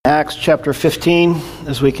Acts chapter 15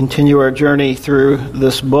 as we continue our journey through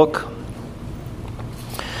this book.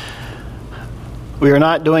 We are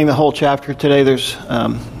not doing the whole chapter today. There's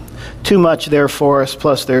too much there for us,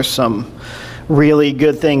 plus there's some really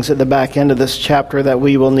good things at the back end of this chapter that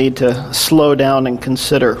we will need to slow down and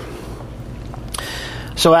consider.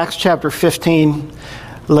 So Acts chapter 15,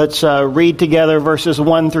 let's read together verses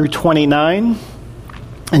 1 through 29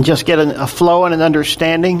 and just get a flow and an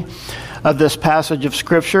understanding of this passage of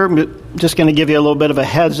Scripture. I'm just going to give you a little bit of a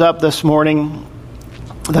heads up this morning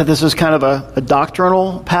that this is kind of a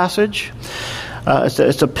doctrinal passage.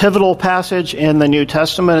 It's a pivotal passage in the New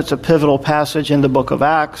Testament. It's a pivotal passage in the book of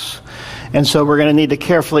Acts. And so we're going to need to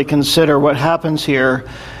carefully consider what happens here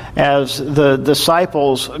as the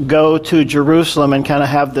disciples go to Jerusalem and kind of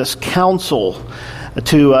have this council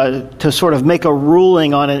to sort of make a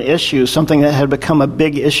ruling on an issue, something that had become a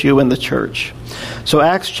big issue in the church. So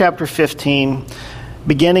Acts chapter 15,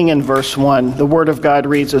 beginning in verse 1, the Word of God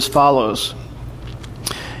reads as follows.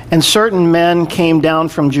 And certain men came down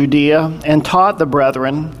from Judea and taught the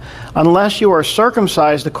brethren, unless you are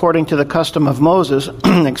circumcised according to the custom of Moses,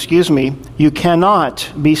 you cannot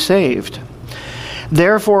be saved.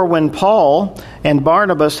 Therefore, when Paul and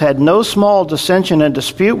Barnabas had no small dissension and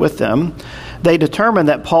dispute with them, they determined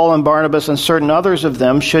that Paul and Barnabas and certain others of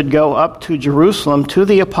them should go up to Jerusalem to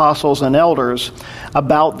the apostles and elders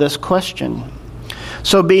about this question.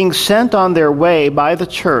 So being sent on their way by the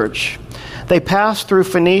church, they passed through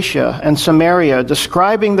Phoenicia and Samaria,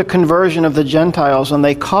 describing the conversion of the Gentiles, and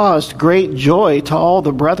they caused great joy to all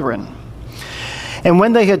the brethren. And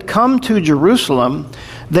when they had come to Jerusalem,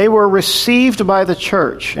 they were received by the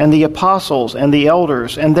church and the apostles and the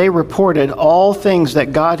elders, and they reported all things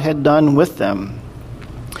that God had done with them.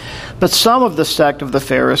 But some of the sect of the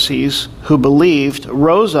Pharisees who believed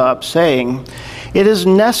rose up, saying, "It is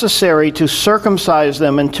necessary to circumcise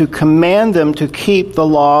them and to command them to keep the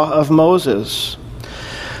law of Moses."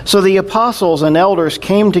 So the apostles and elders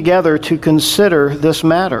came together to consider this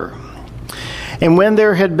matter. And when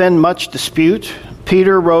there had been much dispute,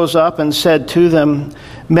 Peter rose up and said to them,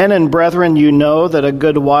 "Men and brethren, you know that a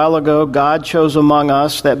good while ago God chose among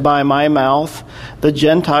us that by my mouth the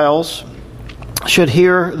Gentiles should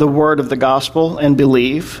hear the word of the gospel and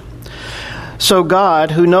believe. So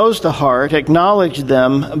God, who knows the heart, acknowledged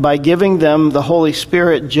them by giving them the Holy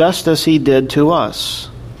Spirit just as he did to us.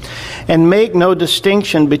 And made no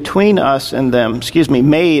distinction between us and them,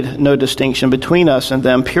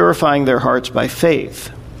 purifying their hearts by faith.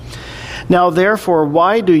 Now therefore,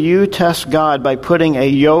 why do you test God by putting a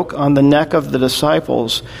yoke on the neck of the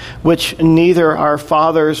disciples, which neither our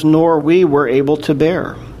fathers nor we were able to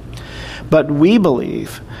bear? But we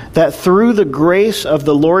believe that through the grace of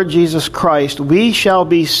the Lord Jesus Christ, we shall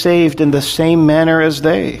be saved in the same manner as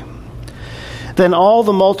they." Then all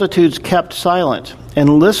the multitudes kept silent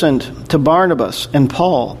and listened to Barnabas and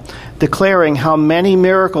Paul, declaring how many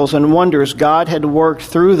miracles and wonders God had worked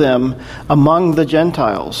through them among the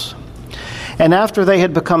Gentiles. And after they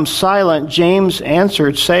had become silent, James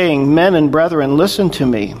answered, saying, "Men and brethren, listen to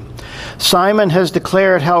me. Simon has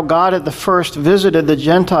declared how God at the first visited the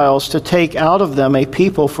Gentiles to take out of them a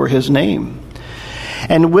people for his name.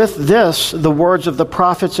 And with this, the words of the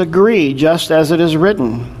prophets agree, just as it is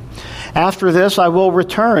written. After this, I will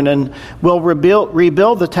return and will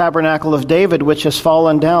rebuild the tabernacle of David, which has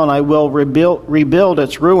fallen down. I will rebuild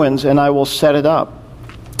its ruins, and I will set it up,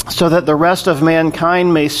 so that the rest of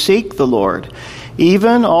mankind may seek the Lord,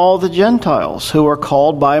 even all the Gentiles who are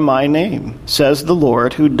called by my name, says the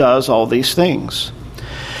Lord, who does all these things.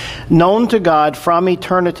 Known to God from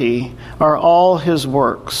eternity are all his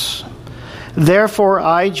works. Therefore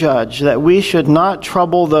I judge that we should not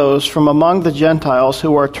trouble those from among the Gentiles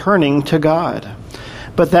who are turning to God,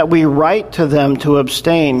 but that we write to them to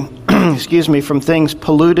abstain from things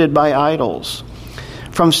polluted by idols,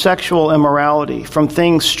 from sexual immorality, from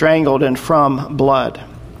things strangled, and from blood.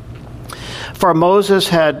 For Moses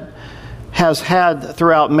has had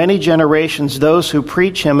throughout many generations those who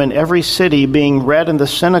preach him in every city, being read in the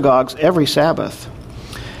synagogues every Sabbath.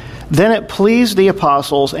 Then it pleased the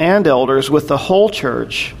apostles and elders with the whole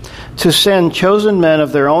church to send chosen men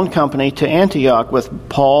of their own company to Antioch with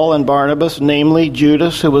Paul and Barnabas, namely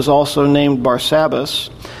Judas, who was also named Barsabbas,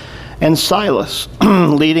 and Silas,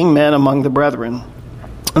 leading men among the brethren.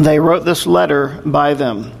 They wrote this letter by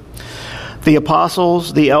them, the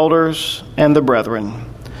apostles, the elders, and the brethren.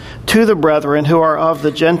 To the brethren who are of the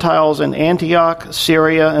Gentiles in Antioch,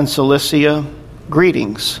 Syria, and Cilicia,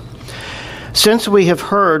 greetings. Since we have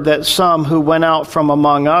heard that some who went out from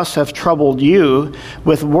among us have troubled you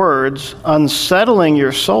with words, unsettling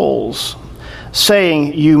your souls,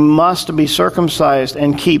 saying, "You must be circumcised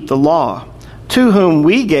and keep the law," to whom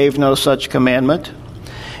we gave no such commandment.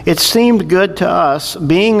 It seemed good to us,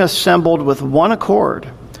 being assembled with one accord,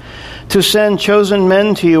 to send chosen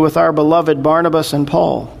men to you with our beloved Barnabas and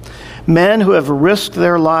Paul, men who have risked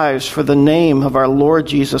their lives for the name of our Lord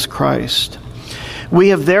Jesus Christ. We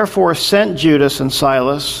have therefore sent Judas and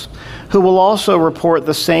Silas, who will also report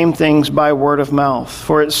the same things by word of mouth.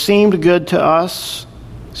 For it seemed good to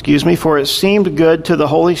the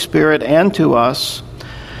Holy Spirit and to us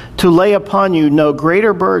to lay upon you no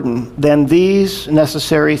greater burden than these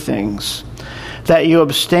necessary things, that you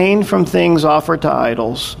abstain from things offered to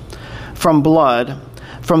idols, from blood,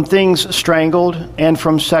 from things strangled, and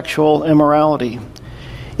from sexual immorality.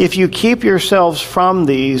 If you keep yourselves from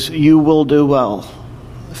these, you will do well.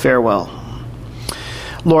 Farewell.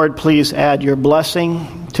 Lord, please add your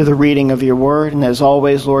blessing to the reading of your word. And as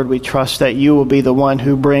always, Lord, we trust that you will be the one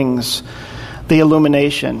who brings the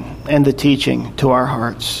illumination and the teaching to our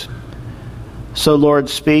hearts. So, Lord,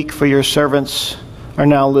 speak, for your servants are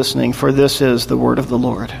now listening, for this is the word of the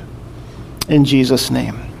Lord. In Jesus'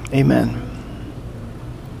 name, amen.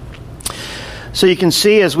 So you can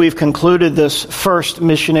see, as we've concluded this first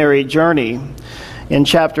missionary journey in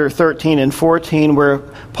chapter 13 and 14, where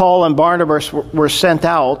Paul and Barnabas were sent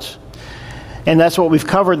out, and that's what we've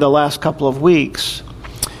covered the last couple of weeks,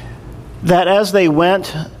 that as they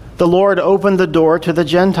went, the Lord opened the door to the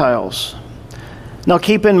Gentiles. Now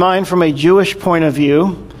keep in mind, from a Jewish point of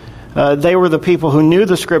view, they were the people who knew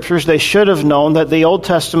the Scriptures. They should have known that the Old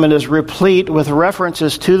Testament is replete with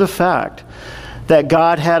references to the fact that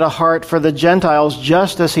God had a heart for the Gentiles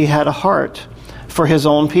just as he had a heart for his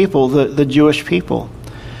own people, the Jewish people.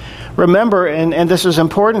 Remember, and this is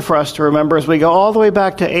important for us to remember as we go all the way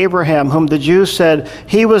back to Abraham, whom the Jews said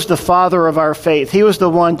he was the father of our faith. He was the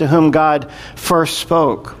one to whom God first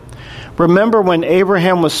spoke. Remember, when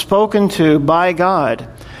Abraham was spoken to by God,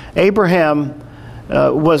 Abraham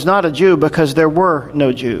was not a Jew because there were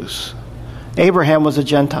no Jews. Abraham was a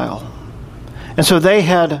Gentile. And so they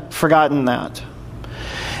had forgotten that.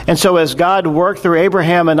 And so as God worked through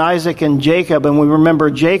Abraham and Isaac and Jacob, and we remember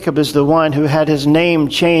Jacob is the one who had his name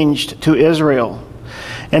changed to Israel.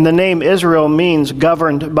 And the name Israel means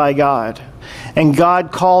governed by God. And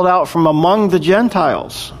God called out from among the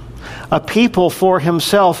Gentiles a people for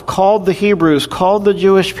himself, called the Hebrews, called the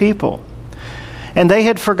Jewish people. And they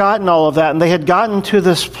had forgotten all of that, and they had gotten to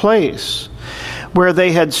this place where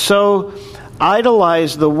they had so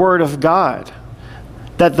idolized the Word of God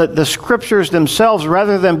that the Scriptures themselves,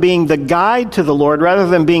 rather than being the guide to the Lord, rather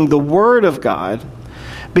than being the Word of God,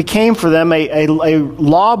 became for them a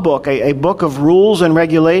law book, a book of rules and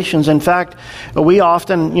regulations. In fact, we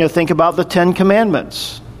often think about the Ten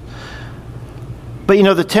Commandments. But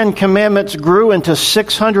the Ten Commandments grew into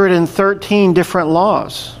 613 different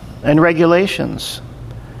laws and regulations.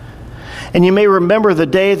 And you may remember the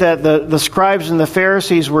day that the scribes and the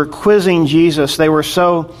Pharisees were quizzing Jesus. They were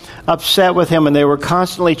so upset with him, and they were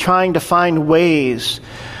constantly trying to find ways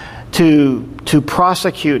to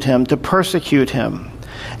prosecute him, to persecute him.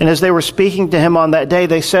 And as they were speaking to him on that day,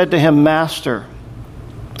 they said to him, "Master,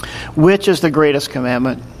 which is the greatest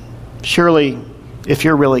commandment? Surely, if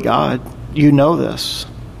you're really God, you know this."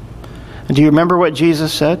 And do you remember what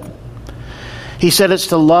Jesus said? He said it's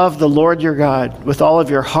to love the Lord your God with all of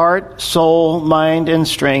your heart, soul, mind, and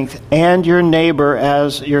strength, and your neighbor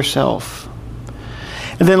as yourself.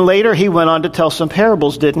 And then later he went on to tell some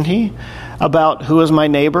parables, didn't he? About who is my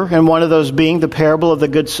neighbor, and one of those being the parable of the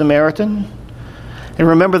Good Samaritan. And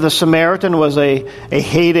remember, the Samaritan was a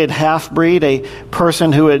hated half-breed, a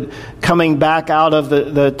person who had, coming back out of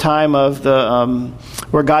the time of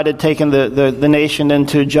where God had taken the nation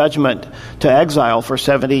into judgment, to exile for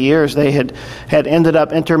 70 years. They had ended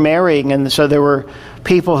up intermarrying, and so there were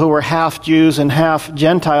people who were half Jews and half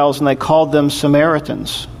Gentiles, and they called them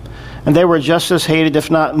Samaritans. And they were just as hated, if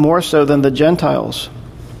not more so, than the Gentiles.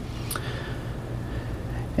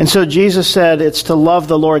 And so Jesus said it's to love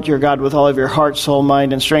the Lord your God with all of your heart, soul,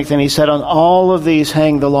 mind, and strength. And he said, on all of these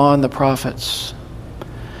hang the law and the prophets.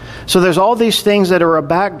 So there's all these things that are a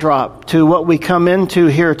backdrop to what we come into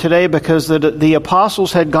here today, because the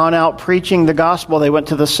apostles had gone out preaching the gospel. They went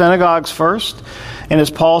to the synagogues first. And as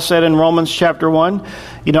Paul said in Romans chapter 1,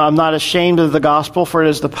 I'm not ashamed of the gospel, for it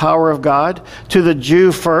is the power of God. To the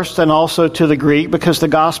Jew first, and also to the Greek, because the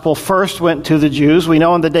gospel first went to the Jews. We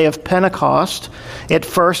know on the day of Pentecost, it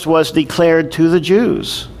first was declared to the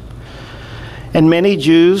Jews. And many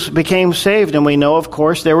Jews became saved. And we know, of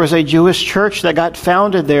course, there was a Jewish church that got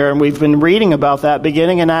founded there. And we've been reading about that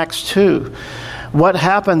beginning in Acts 2. What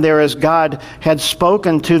happened there is God had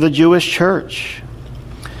spoken to the Jewish church.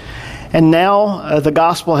 And now the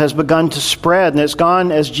gospel has begun to spread, and it's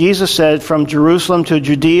gone, as Jesus said, from Jerusalem to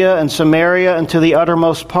Judea and Samaria and to the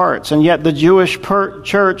uttermost parts. And yet the Jewish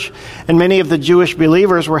church and many of the Jewish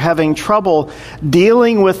believers were having trouble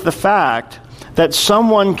dealing with the fact that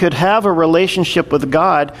someone could have a relationship with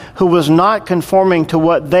God who was not conforming to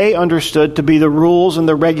what they understood to be the rules and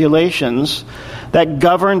the regulations that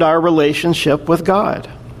governed our relationship with God.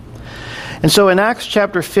 And so in Acts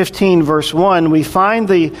chapter 15, verse 1, we find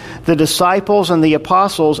the disciples and the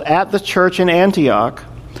apostles at the church in Antioch,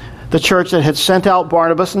 the church that had sent out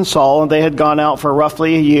Barnabas and Saul, and they had gone out for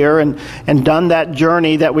roughly a year and done that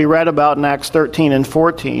journey that we read about in Acts 13 and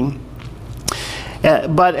 14.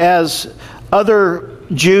 But as other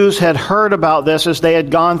Jews had heard about this, as they had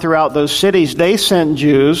gone throughout those cities, they sent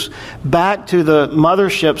Jews back to the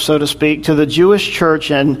mothership, so to speak, to the Jewish church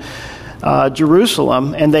in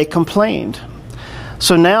Jerusalem, and they complained.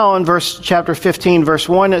 So now in chapter 15, verse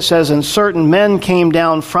 1, it says, "And certain men came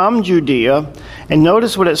down from Judea," and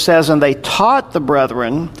notice what it says, "and they taught the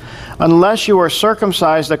brethren, unless you are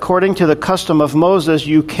circumcised according to the custom of Moses,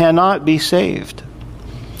 you cannot be saved."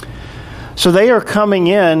 So they are coming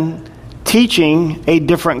in teaching a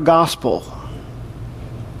different gospel.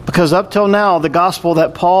 Because up till now, the gospel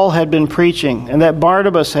that Paul had been preaching and that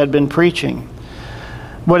Barnabas had been preaching,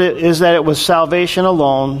 what it is that it was salvation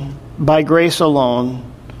alone, by grace alone,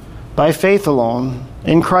 by faith alone,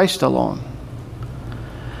 in Christ alone.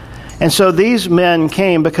 And so these men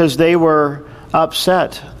came because they were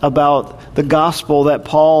upset about the gospel that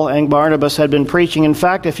Paul and Barnabas had been preaching. In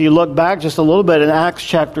fact, if you look back just a little bit in Acts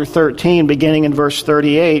chapter 13, beginning in verse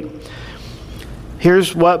 38,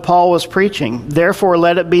 here's what Paul was preaching. "Therefore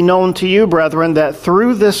let it be known to you, brethren, that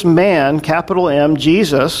through this man," capital M,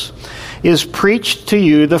 Jesus, "is preached to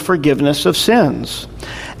you the forgiveness of sins.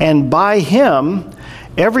 And by him,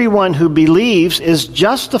 everyone who believes is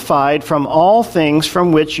justified from all things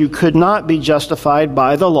from which you could not be justified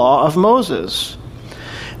by the law of Moses.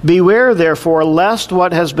 Beware, therefore, lest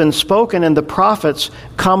what has been spoken in the prophets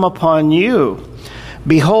come upon you.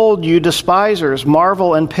 Behold, you despisers,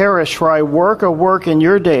 marvel and perish, for I work a work in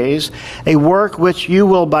your days, a work which you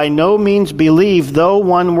will by no means believe, though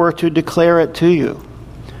one were to declare it to you."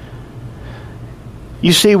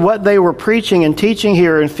 You see, what they were preaching and teaching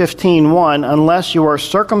here in 15:1, "Unless you are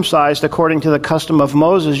circumcised according to the custom of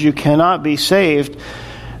Moses, you cannot be saved,"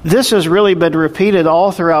 this has really been repeated all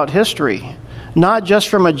throughout history. Not just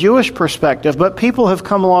from a Jewish perspective, but people have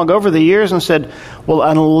come along over the years and said, well,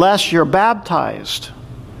 unless you're baptized,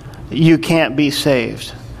 you can't be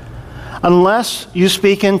saved. Unless you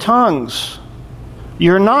speak in tongues,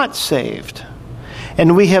 you're not saved.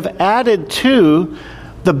 And we have added to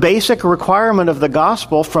the basic requirement of the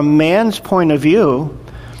gospel from man's point of view,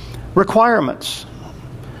 requirements.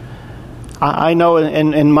 I know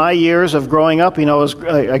in my years of growing up,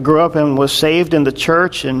 I grew up and was saved in the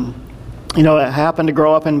church, and I happened to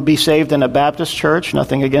grow up and be saved in a Baptist church.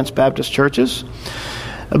 Nothing against Baptist churches,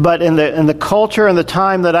 but in the culture and the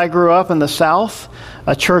time that I grew up in the South,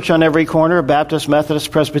 a church on every corner, Baptist,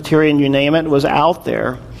 Methodist, Presbyterian, you name it, was out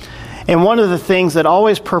there. And one of the things that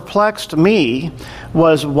always perplexed me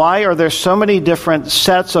was, why are there so many different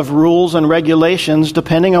sets of rules and regulations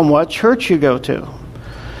depending on what church you go to?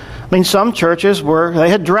 I mean, some churches they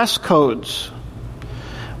had dress codes.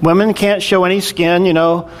 Women can't show any skin,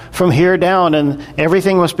 from here down, and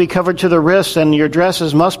everything must be covered to the wrists, and your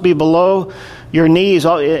dresses must be below your knees,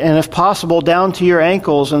 and if possible, down to your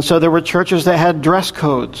ankles. And so there were churches that had dress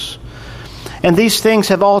codes. And these things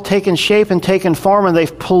have all taken shape and taken form, and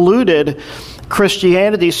they've polluted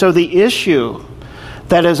Christianity. So the issue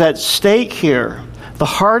that is at stake here, the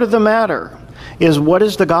heart of the matter, is what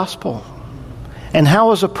is the gospel? And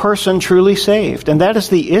how is a person truly saved? And that is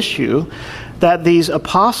the issue that these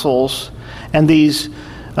apostles and these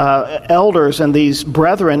elders and these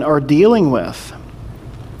brethren are dealing with.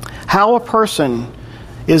 How a person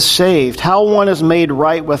is saved, how one is made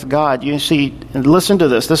right with God. You see, and listen to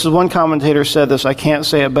this. This is one commentator said this. I can't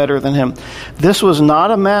say it better than him. This was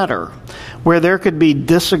not a matter where there could be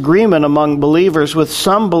disagreement among believers, with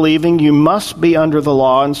some believing you must be under the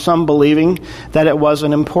law and some believing that it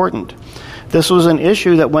wasn't important. This was an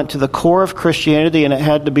issue that went to the core of Christianity, and it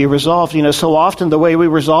had to be resolved. So often the way we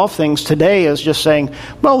resolve things today is just saying,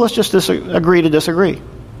 well, let's just agree to disagree.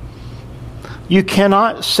 You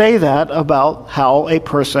cannot say that about how a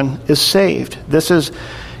person is saved.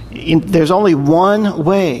 There's only one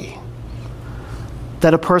way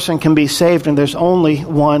that a person can be saved, and there's only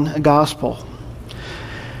one gospel.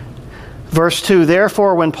 Verse 2,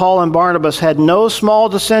 "Therefore, when Paul and Barnabas had no small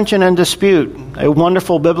dissension and dispute," a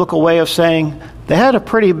wonderful biblical way of saying they had a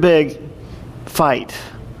pretty big fight.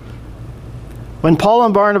 When Paul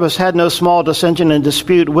and Barnabas had no small dissension and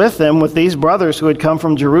dispute with them, with these brothers who had come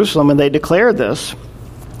from Jerusalem, and they declared this,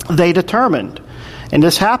 they determined, and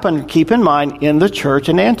this happened, keep in mind, in the church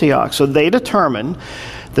in Antioch. So they determined,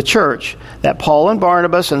 the church, that Paul and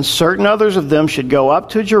Barnabas and certain others of them should go up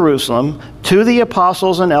to Jerusalem to the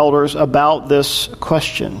apostles and elders about this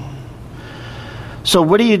question. So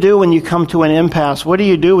what do you do when you come to an impasse? What do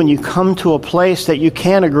you do when you come to a place that you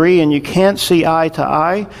can't agree and you can't see eye to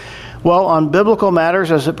eye? Well, on biblical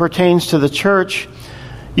matters as it pertains to the church,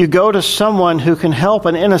 you go to someone who can help.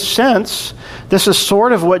 And in a sense, this is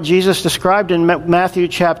sort of what Jesus described in Matthew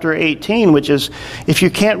chapter 18, which is if you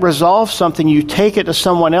can't resolve something, you take it to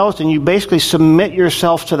someone else and you basically submit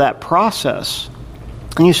yourself to that process.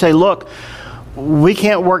 And you say, look, we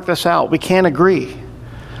can't work this out. We can't agree.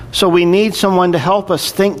 So we need someone to help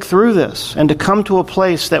us think through this and to come to a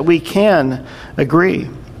place that we can agree.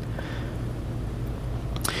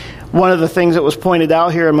 One of the things that was pointed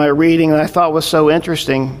out here in my reading that I thought was so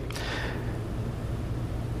interesting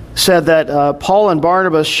said that Paul and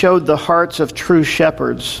Barnabas showed the hearts of true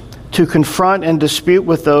shepherds to confront and dispute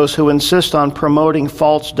with those who insist on promoting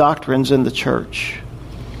false doctrines in the church.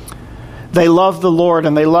 They love the Lord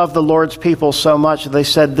and they love the Lord's people so much that they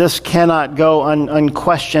said this cannot go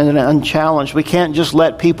unquestioned and unchallenged. We can't just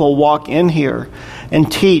let people walk in here and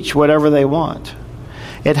teach whatever they want.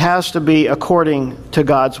 It has to be according to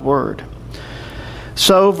God's word.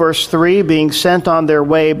 So, verse 3, being sent on their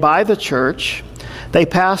way by the church, they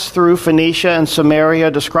passed through Phoenicia and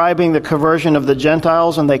Samaria, describing the conversion of the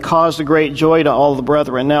Gentiles, and they caused a great joy to all the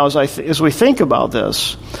brethren. Now, as we think about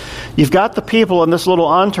this, you've got the people in this little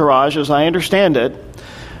entourage, as I understand it,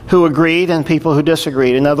 who agreed and people who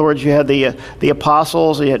disagreed. In other words, you had the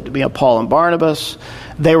apostles, you had Paul and Barnabas.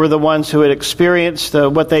 They were the ones who had experienced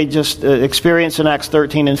what they just experienced in Acts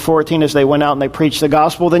 13 and 14 as they went out and they preached the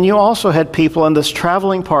gospel. Then you also had people in this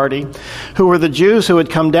traveling party who were the Jews who had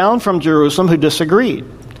come down from Jerusalem who disagreed.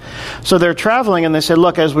 So they're traveling and they said,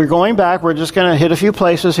 look, as we're going back, we're just going to hit a few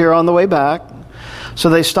places here on the way back. So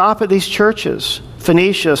they stop at these churches,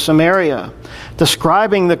 Phoenicia, Samaria,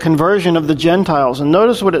 describing the conversion of the Gentiles. And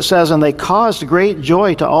notice what it says, and they caused great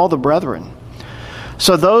joy to all the brethren.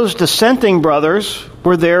 So those dissenting brothers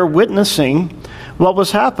were there witnessing what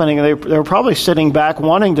was happening. They were probably sitting back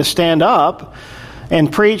wanting to stand up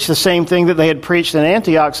and preach the same thing that they had preached in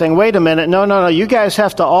Antioch, saying, wait a minute, no, you guys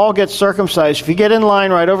have to all get circumcised. If you get in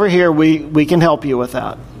line right over here, we can help you with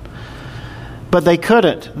that. But they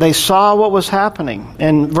couldn't. They saw what was happening.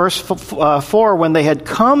 In verse 4, when they had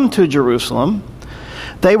come to Jerusalem,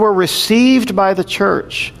 they were received by the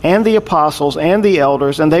church and the apostles and the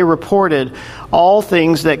elders, and they reported all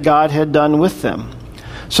things that God had done with them.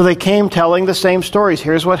 So they came telling the same stories.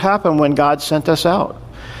 Here's what happened when God sent us out.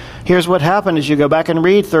 Here's what happened as you go back and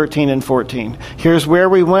read 13 and 14. Here's where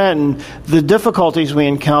we went and the difficulties we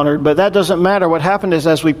encountered. But that doesn't matter. What happened is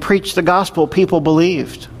as we preached the gospel, people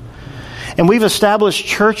believed. And we've established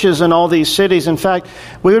churches in all these cities. In fact,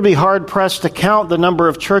 we would be hard-pressed to count the number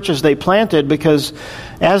of churches they planted because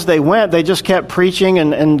as they went, they just kept preaching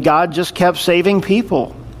and God just kept saving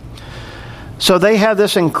people. So they had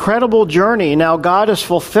this incredible journey. Now God is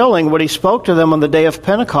fulfilling what He spoke to them on the day of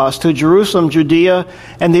Pentecost to Jerusalem, Judea,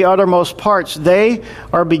 and the uttermost parts. They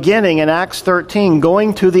are beginning in Acts 13,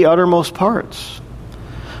 going to the uttermost parts.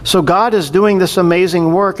 So God is doing this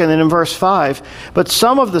amazing work. And then in verse 5, but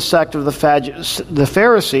some of the sect of the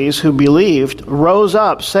Pharisees who believed rose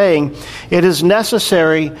up, saying, it is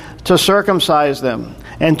necessary to circumcise them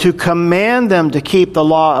and to command them to keep the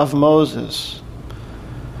law of Moses.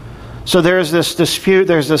 So there's this dispute,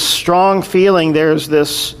 there's this strong feeling, there's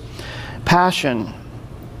this passion.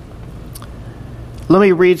 Let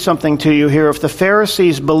me read something to you here. If the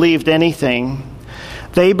Pharisees believed anything,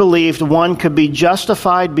 they believed one could be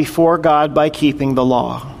justified before God by keeping the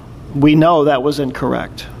law. We know that was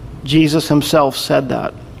incorrect. Jesus Himself said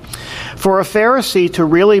that. For a Pharisee to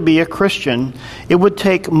really be a Christian, it would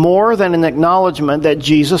take more than an acknowledgement that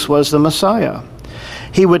Jesus was the Messiah.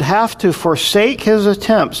 He would have to forsake his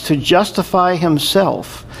attempts to justify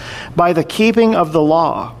himself by the keeping of the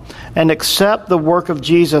law and accept the work of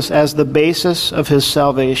Jesus as the basis of his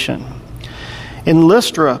salvation. In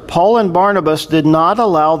Lystra, Paul and Barnabas did not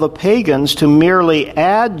allow the pagans to merely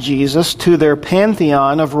add Jesus to their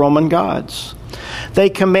pantheon of Roman gods. They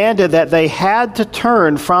commanded that they had to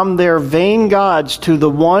turn from their vain gods to the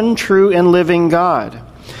one true and living God.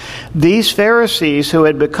 These Pharisees who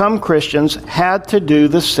had become Christians had to do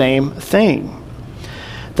the same thing.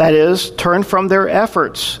 That is, turn from their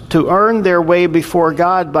efforts to earn their way before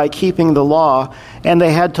God by keeping the law, and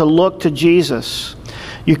they had to look to Jesus.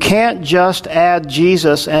 You can't just add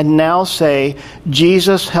Jesus and now say,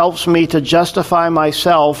 Jesus helps me to justify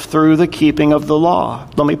myself through the keeping of the law.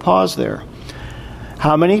 Let me pause there.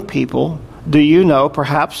 How many people do you know,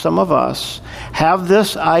 perhaps some of us, have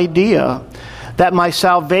this idea that my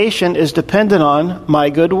salvation is dependent on my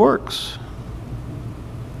good works?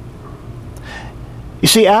 You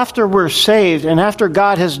see, after we're saved and after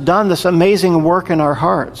God has done this amazing work in our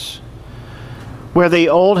hearts, where the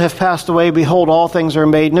old have passed away, behold, all things are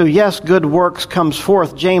made new. Yes, good works comes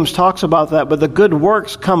forth. James talks about that, but the good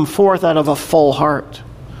works come forth out of a full heart.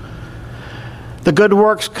 The good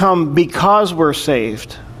works come because we're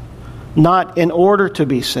saved, not in order to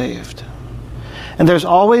be saved. And there's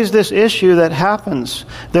always this issue that happens.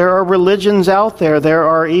 There are religions out there. There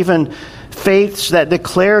are even faiths that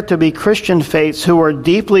declare to be Christian faiths who are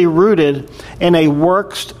deeply rooted in a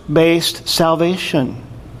works-based salvation.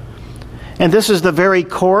 And this is the very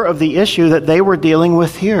core of the issue that they were dealing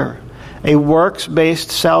with here. A works-based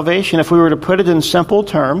salvation. If we were to put it in simple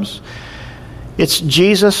terms, it's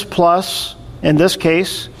Jesus plus, in this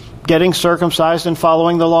case, getting circumcised and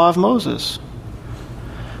following the law of Moses.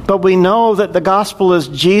 But we know that the gospel is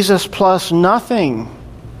Jesus plus nothing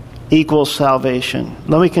equals salvation.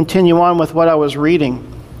 Let me continue on with what I was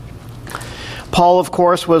reading. Paul, of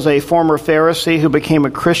course, was a former Pharisee who became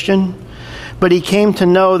a Christian, but he came to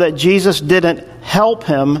know that Jesus didn't help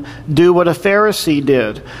him do what a Pharisee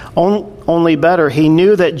did. Only better, he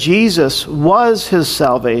knew that Jesus was his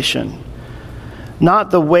salvation,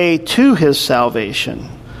 not the way to his salvation.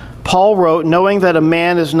 Paul wrote, knowing that a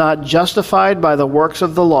man is not justified by the works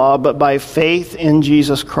of the law, but by faith in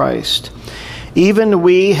Jesus Christ. Even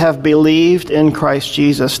we have believed in Christ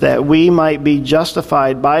Jesus, that we might be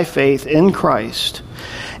justified by faith in Christ,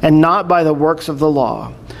 and not by the works of the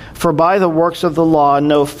law. For by the works of the law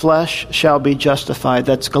no flesh shall be justified.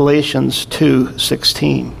 That's Galatians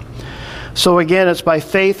 2:16. So again, it's by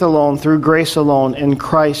faith alone, through grace alone, in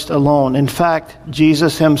Christ alone. In fact,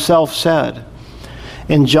 Jesus himself said,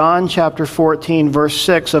 in John chapter 14, verse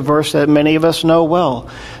 6, a verse that many of us know well,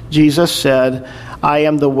 Jesus said, I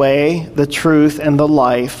am the way, the truth, and the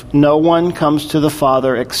life. No one comes to the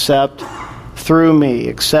Father except through me,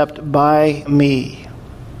 except by me.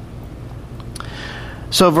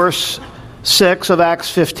 So verse 6 of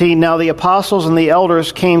Acts 15, now the apostles and the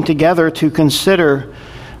elders came together to consider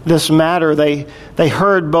this matter. They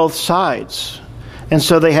heard both sides. And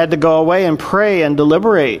so they had to go away and pray and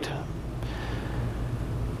deliberate.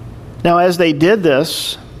 Now, as they did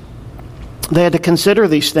this, they had to consider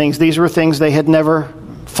these things. These were things they had never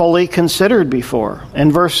fully considered before.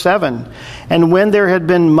 In verse 7, and when there had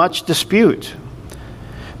been much dispute,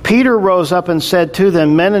 Peter rose up and said to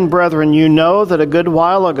them, men and brethren, you know that a good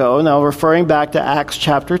while ago, now referring back to Acts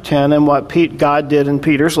chapter 10 and what God did in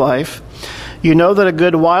Peter's life, you know that a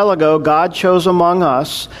good while ago God chose among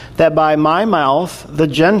us that by my mouth the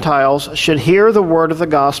Gentiles should hear the word of the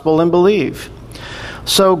gospel and believe.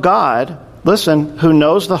 So God, listen, who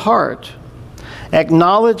knows the heart,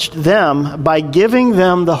 acknowledged them by giving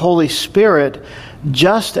them the Holy Spirit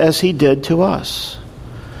just as he did to us.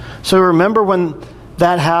 So remember when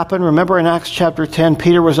that happened? Remember in Acts chapter 10,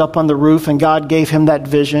 Peter was up on the roof and God gave him that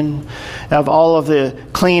vision of all of the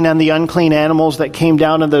clean and the unclean animals that came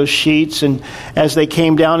down in those sheets. And as they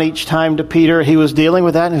came down each time to Peter, he was dealing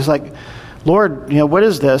with that. And he was like, Lord, what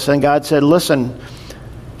is this? And God said, listen,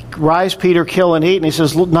 rise, Peter, kill and eat. And he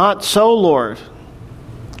says, not so, Lord.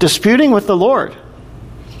 Disputing with the Lord.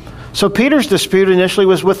 So Peter's dispute initially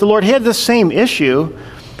was with the Lord. He had the same issue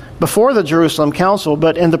before the Jerusalem Council,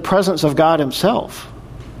 but in the presence of God himself.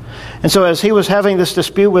 And so as he was having this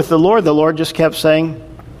dispute with the Lord just kept saying,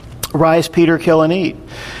 rise, Peter, kill and eat.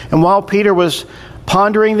 And while Peter was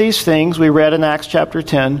pondering these things, we read in Acts chapter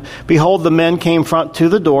 10, behold, the men came to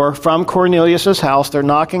the door from Cornelius' house. They're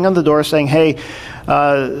knocking on the door saying, hey,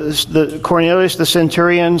 Cornelius the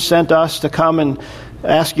centurion sent us to come and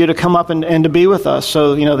ask you to come up and to be with us.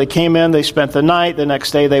 So, they came in, they spent the night. The next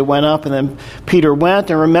day they went up, and then Peter went.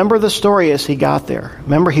 And remember the story as he got there.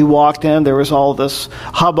 Remember he walked in, there was all this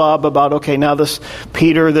hubbub about, okay, now this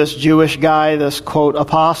Peter, this Jewish guy, this, quote,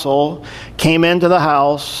 apostle, came into the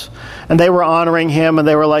house, and they were honoring him, and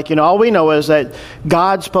they were like, all we know is that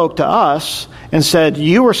God spoke to us and said,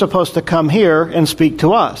 you were supposed to come here and speak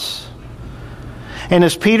to us. And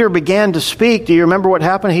as Peter began to speak, do you remember what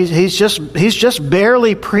happened? He's just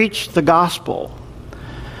barely preached the gospel.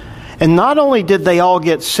 And not only did they all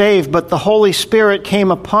get saved, but the Holy Spirit came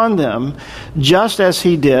upon them just as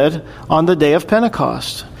he did on the day of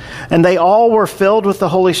Pentecost. And they all were filled with the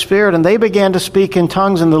Holy Spirit, and they began to speak in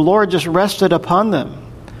tongues, and the Lord just rested upon them.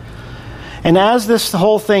 And as this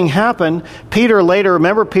whole thing happened, Peter later,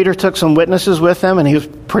 remember Peter took some witnesses with him, and he was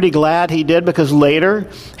pretty glad he did, because later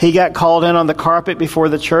he got called in on the carpet before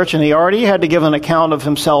the church, and he already had to give an account of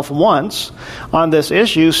himself once on this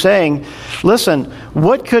issue, saying, listen,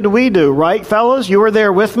 what could we do, right, fellas? You were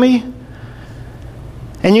there with me?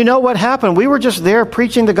 And you know what happened? We were just there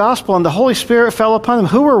preaching the gospel, and the Holy Spirit fell upon them.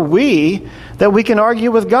 Who are we that we can argue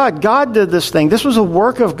with God? God did this thing. This was a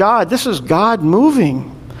work of God. This is God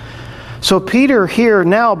moving. So Peter here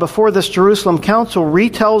now before this Jerusalem council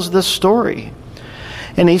retells this story.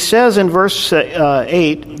 And he says in verse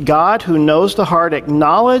 8, God who knows the heart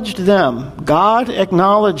acknowledged them. God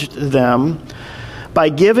acknowledged them by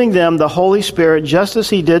giving them the Holy Spirit just as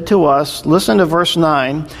he did to us. Listen to verse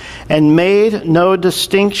 9. And made no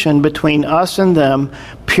distinction between us and them,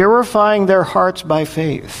 purifying their hearts by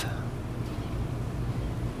faith.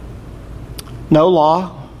 No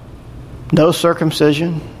law, no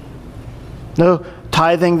circumcision, no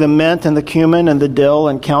tithing the mint and the cumin and the dill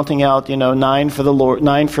and counting out, 9 for the Lord,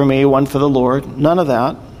 9 for me, 1 for the Lord. None of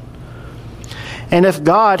that. And if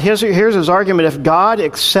God, here's his argument, if God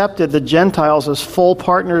accepted the Gentiles as full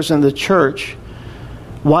partners in the church,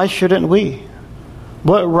 why shouldn't we?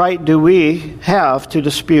 What right do we have to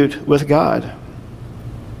dispute with God?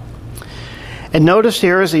 And notice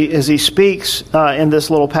here as he speaks in this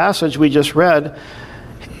little passage we just read,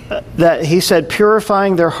 that he said,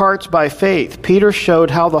 purifying their hearts by faith. Peter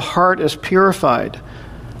showed how the heart is purified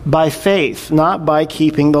by faith, not by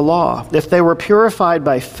keeping the law. If they were purified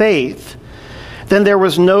by faith, then there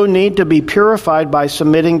was no need to be purified by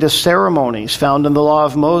submitting to ceremonies found in the law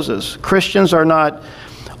of Moses. Christians are not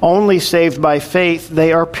only saved by faith,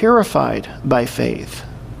 they are purified by faith.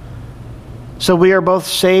 So we are both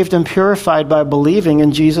saved and purified by believing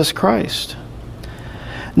in Jesus Christ.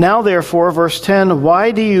 Now, therefore, verse 10,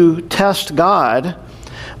 why do you test God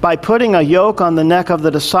by putting a yoke on the neck of the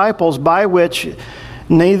disciples by which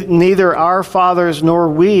neither our fathers nor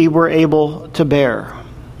we were able to bear?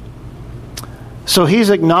 So he's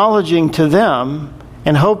acknowledging to them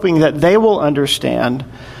and hoping that they will understand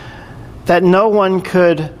that no one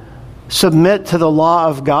could submit to the law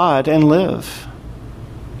of God and live.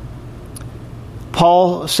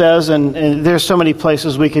 Paul says, and there's so many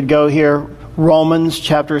places we could go here, Romans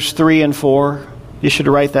chapters 3 and 4. You should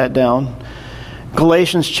write that down.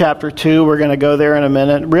 Galatians chapter 2, we're going to go there in a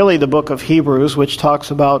minute. Really the book of Hebrews, which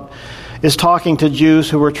is talking to Jews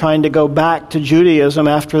who were trying to go back to Judaism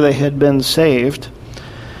after they had been saved.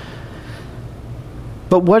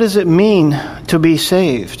 But what does it mean to be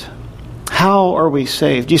saved? How are we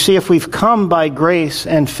saved? You see, if we've come by grace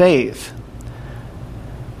and faith,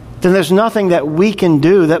 then there's nothing that we can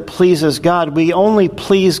do that pleases God. We only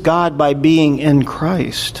please God by being in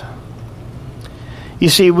Christ. You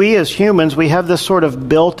see, we as humans, we have this sort of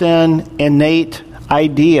built-in, innate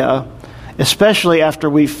idea, especially after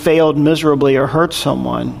we've failed miserably or hurt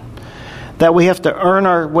someone, that we have to earn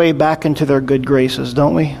our way back into their good graces,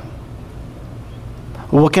 don't we?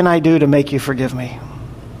 What can I do to make you forgive me?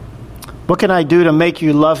 What can I do to make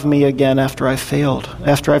you love me again after I've failed,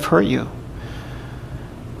 after I've hurt you?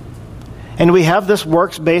 And we have this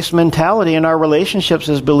works-based mentality in our relationships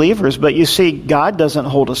as believers, but you see, God doesn't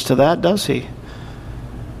hold us to that, does He?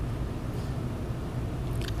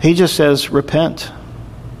 He just says, repent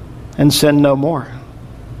and sin no more.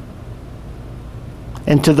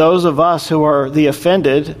 And to those of us who are the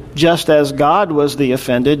offended, just as God was the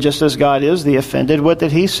offended, just as God is the offended, what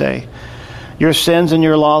did He say? Your sins and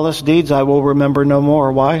your lawless deeds I will remember no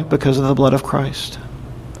more. Why? Because of the blood of Christ.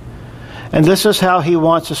 And this is how He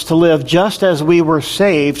wants us to live. Just as we were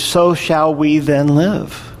saved, so shall we then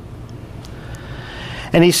live.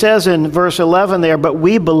 And He says in verse 11 there, but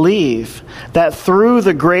we believe that through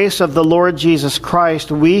the grace of the Lord Jesus Christ,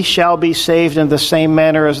 we shall be saved in the same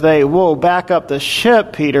manner as they. Whoa, back up the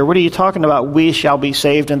ship, Peter. What are you talking about? We shall be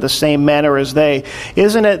saved in the same manner as they.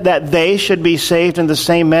 Isn't it that they should be saved in the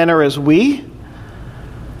same manner as we?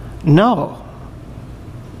 No.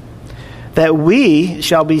 That we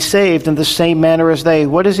shall be saved in the same manner as they.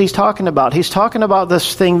 What is He talking about? He's talking about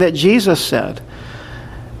this thing that Jesus said.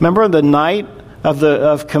 Remember the night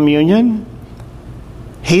of communion?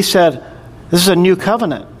 He said, this is a new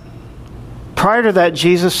covenant. Prior to that,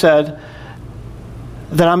 Jesus said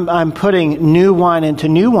that I'm putting new wine into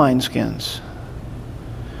new wineskins.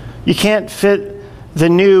 You can't fit the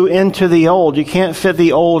new into the old. You can't fit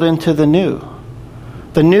the old into the new.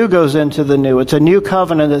 The new goes into the new. It's a new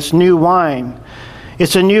covenant. It's new wine.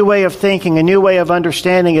 It's a new way of thinking, a new way of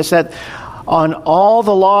understanding. It's that on all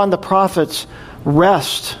the law and the prophets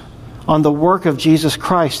rest on the work of Jesus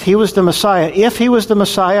Christ. He was the Messiah. If He was the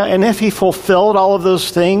Messiah and if He fulfilled all of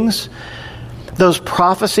those things, Those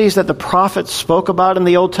prophecies that the prophets spoke about in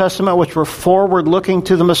the Old Testament, which were forward-looking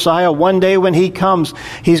to the Messiah, one day when he comes,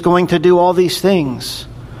 he's going to do all these things.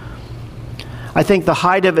 I think the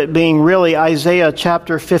height of it being really Isaiah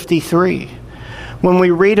chapter 53. When we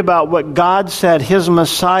read about what God said his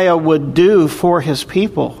Messiah would do for his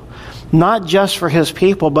people, not just for his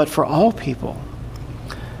people, but for all people.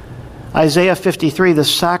 Isaiah 53, the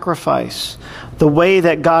sacrifice, the way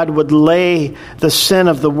that God would lay the sin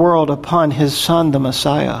of the world upon his Son, the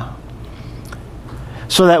Messiah.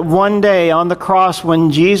 So that one day on the cross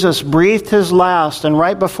when Jesus breathed his last and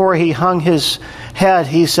right before he hung his head,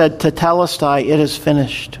 he said, "Tetelestai, it is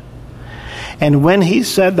finished." And when he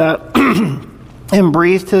said that and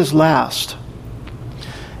breathed his last,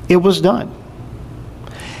 it was done.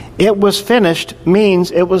 It was finished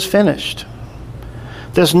means it was finished.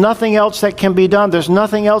 There's nothing else that can be done. There's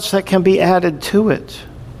nothing else that can be added to it.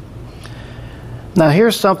 Now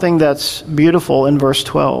here's something that's beautiful in verse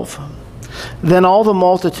 12. Then all the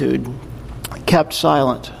multitude kept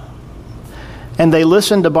silent, and they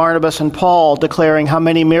listened to Barnabas and Paul, declaring how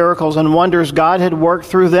many miracles and wonders God had worked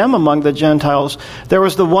through them among the Gentiles. There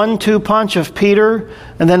was the 1-2 punch of Peter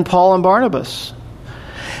and then Paul and Barnabas.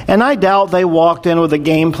 And I doubt they walked in with a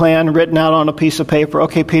game plan written out on a piece of paper.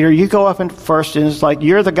 Okay, Peter, you go up in first, and it's like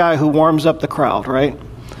you're the guy who warms up the crowd, right?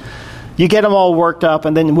 You get them all worked up,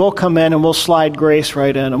 and then we'll come in and we'll slide grace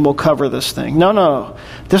right in and we'll cover this thing. No.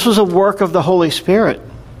 This was a work of the Holy Spirit.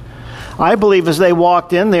 I believe as they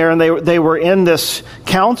walked in there and they were in this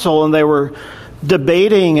council and they were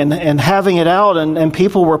debating and having it out and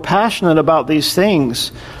people were passionate about these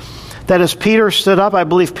things, that as Peter stood up, I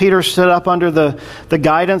believe Peter stood up under the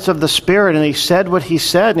guidance of the Spirit and he said what he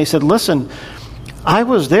said. And he said, "Listen, I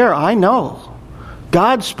was there. I know.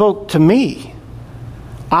 God spoke to me.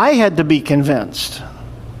 I had to be convinced.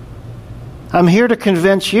 I'm here to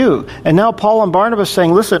convince you." And now Paul and Barnabas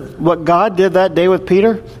saying, "Listen, what God did that day with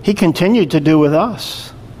Peter, he continued to do with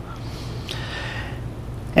us."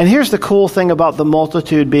 And here's the cool thing about the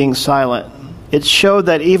multitude being silent. It showed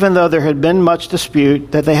that even though there had been much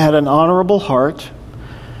dispute, that they had an honorable heart,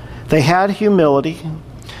 they had humility,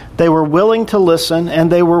 they were willing to listen, and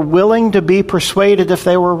they were willing to be persuaded if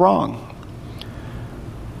they were wrong.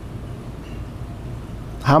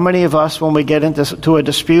 How many of us, when we get into a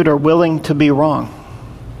dispute, are willing to be wrong?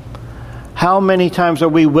 How many times are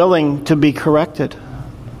we willing to be corrected?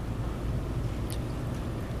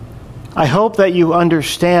 I hope that you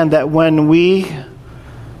understand that when we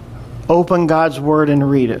open God's Word and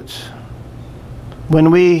read it,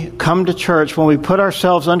 when we come to church, when we put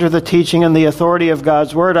ourselves under the teaching and the authority of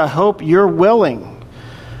God's Word, I hope you're willing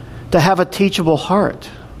to have a teachable heart,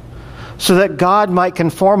 so that God might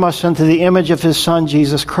conform us into the image of his Son,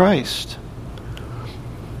 Jesus Christ.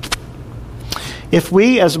 If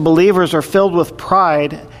we as believers are filled with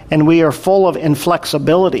pride and we are full of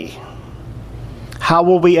inflexibility, how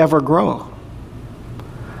will we ever grow?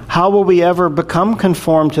 How will we ever become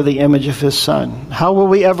conformed to the image of his Son? How will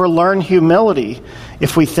we ever learn humility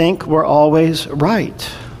if we think we're always right?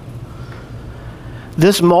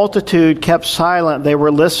 This multitude kept silent. They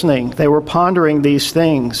were listening. They were pondering these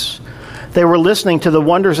things. They were listening to the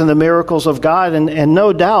wonders and the miracles of God, and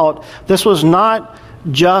no doubt this was not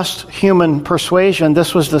just human persuasion.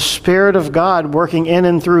 This was the Spirit of God working in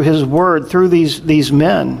and through his Word, through these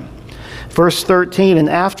men. Verse 13, and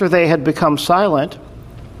after they had become silent,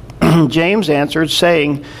 James answered,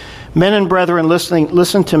 saying, "Men and brethren,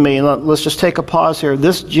 listen to me." Let's just take a pause here.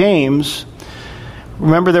 This James,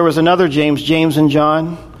 remember there was another James, James and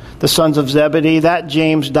John, the sons of Zebedee. That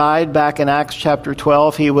James died back in Acts chapter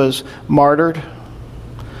 12. He was martyred.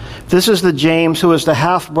 This is the James who is the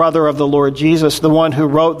half-brother of the Lord Jesus, the one who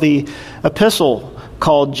wrote the epistle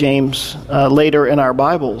called James later in our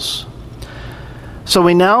Bibles. So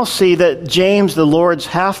we now see that James, the Lord's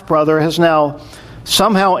half-brother, has now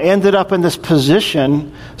somehow ended up in this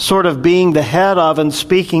position, sort of being the head of and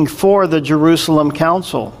speaking for the Jerusalem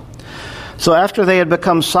council. So after they had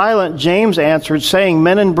become silent, James answered, saying,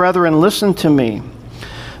 "Men and brethren, listen to me.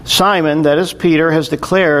 Simon," that is Peter, "has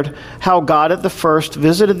declared how God at the first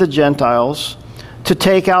visited the Gentiles to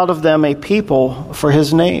take out of them a people for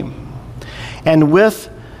his name. And with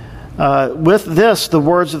this, the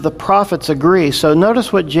words of the prophets agree." So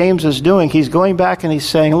notice what James is doing. He's going back and he's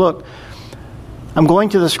saying, look, I'm going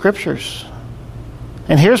to the Scriptures.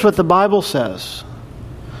 And here's what the Bible says.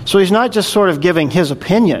 So he's not just sort of giving his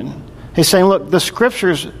opinion. He's saying, look, the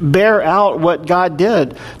Scriptures bear out what God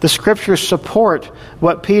did. The Scriptures support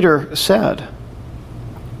what Peter said.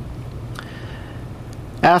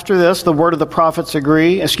 After this, the word of the prophets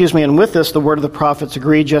agree, and with this, the word of the prophets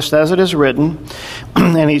agree, just as it is written.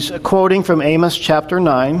 And he's quoting from Amos chapter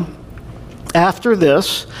 9. After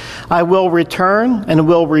this, I will return and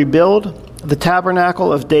will rebuild the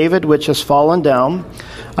tabernacle of David, which has fallen down.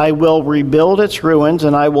 I will rebuild its ruins,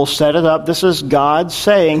 and I will set it up. This is God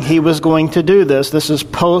saying he was going to do this. This is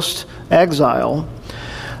post-exile.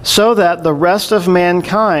 So that the rest of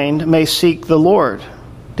mankind may seek the Lord.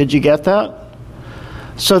 Did you get that?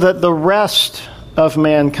 So that the rest of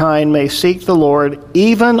mankind may seek the Lord,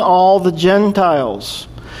 even all the Gentiles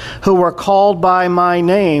who are called by my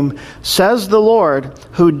name, says the Lord,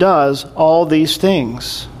 who does all these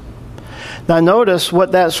things. Now notice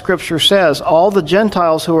what that scripture says. All the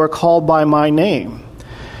Gentiles who are called by my name.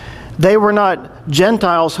 They were not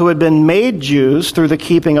Gentiles who had been made Jews through the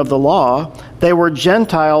keeping of the law. They were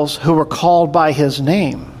Gentiles who were called by his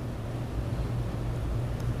name.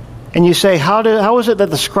 And you say, how is it that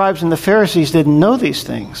the scribes and the Pharisees didn't know these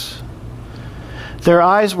things? Their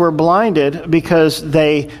eyes were blinded because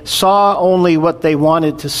they saw only what they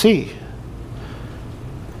wanted to see.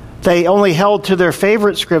 They only held to their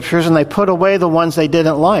favorite scriptures and they put away the ones they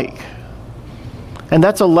didn't like. And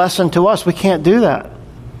that's a lesson to us. We can't do that.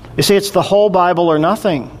 You see, it's the whole Bible or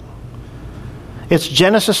nothing. It's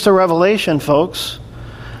Genesis to Revelation, folks.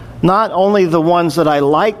 Not only the ones that I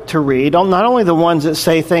like to read, not only the ones that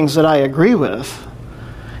say things that I agree with.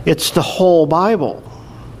 It's the whole Bible.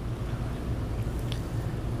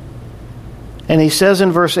 And he says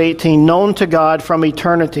in verse 18, known to God from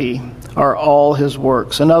eternity are all his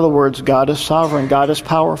works. In other words, God is sovereign. God is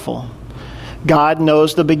powerful. God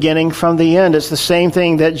knows the beginning from the end. It's the same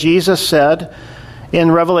thing that Jesus said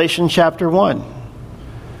in Revelation chapter 1.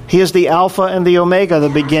 He is the Alpha and the Omega, the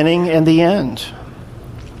beginning and the end.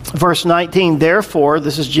 Verse 19, therefore,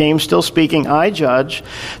 this is James still speaking, I judge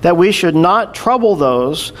that we should not trouble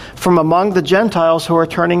those from among the Gentiles who are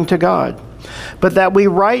turning to God, but that we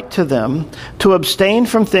write to them to abstain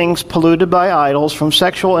from things polluted by idols, from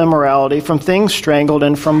sexual immorality, from things strangled,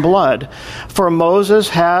 and from blood. For Moses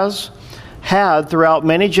has had throughout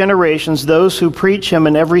many generations those who preach him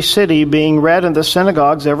in every city, being read in the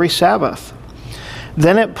synagogues every Sabbath.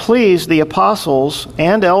 Then it pleased the apostles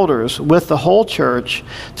and elders with the whole church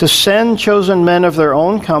to send chosen men of their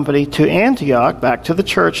own company to Antioch, back to the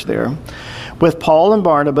church there, with Paul and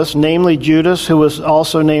Barnabas, namely Judas, who was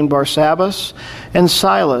also named Barsabbas, and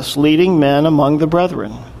Silas, leading men among the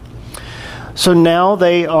brethren. So now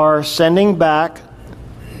they are sending back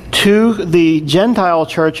to the Gentile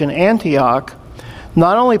church in Antioch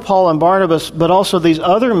not only Paul and Barnabas, but also these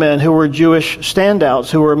other men who were Jewish standouts,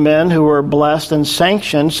 who were men who were blessed and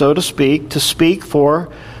sanctioned, so to speak for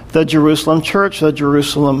the Jerusalem church, the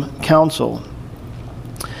Jerusalem council.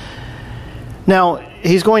 Now,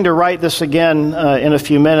 he's going to write this again in a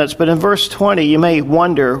few minutes, but in verse 20, you may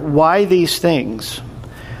wonder, why these things?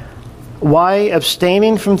 Why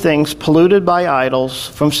abstaining from things polluted by idols,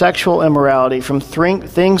 from sexual immorality, from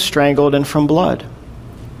things strangled, and from blood?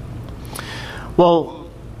 Well,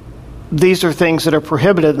 these are things that are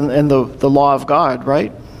prohibited in the law of God,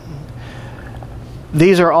 right?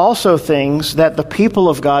 These are also things that the people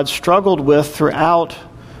of God struggled with throughout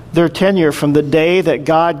their tenure from the day that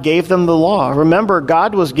God gave them the law. Remember,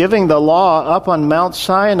 God was giving the law up on Mount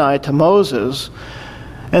Sinai to Moses,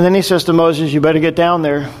 and then he says to Moses, you better get down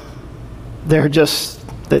there.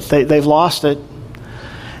 They've lost it.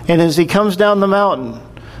 And as he comes down the mountain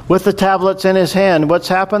with the tablets in his hand, what's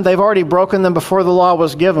happened? They've already broken them before the law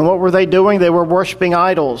was given. What were they doing? They were worshiping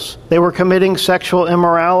idols. They were committing sexual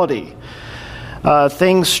immorality.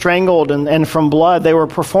 Things strangled and from blood. They were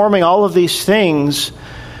performing all of these things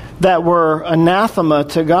that were anathema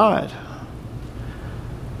to God.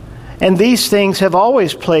 And these things have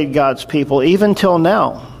always plagued God's people, even till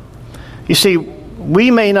now. You see,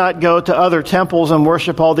 we may not go to other temples and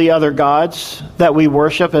worship all the other gods that we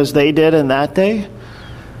worship as they did in that day,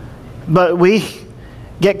 but we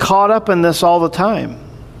get caught up in this all the time.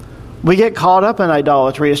 We get caught up in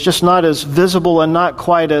idolatry. It's just not as visible and not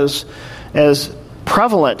quite as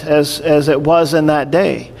prevalent as it was in that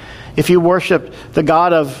day. If you worship the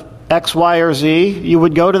god of X, Y, or Z, you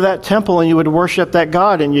would go to that temple and you would worship that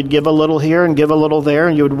god, and you'd give a little here and give a little there,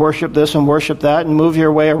 and you would worship this and worship that and move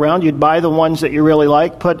your way around. You'd buy the ones that you really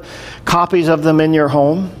like, put copies of them in your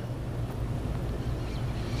home.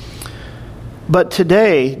 But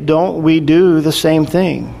today, don't we do the same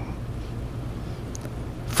thing?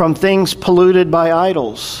 From things polluted by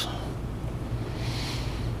idols.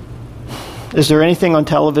 Is there anything on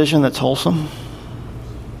television that's wholesome?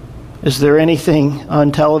 Is there anything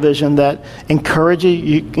on television that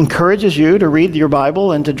encourages you to read your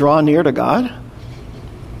Bible and to draw near to God?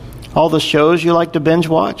 All the shows you like to binge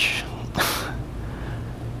watch?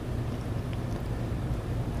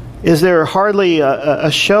 Is there hardly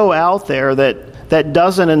a show out there that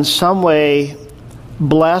doesn't in some way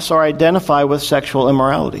bless or identify with sexual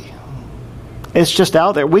immorality? It's just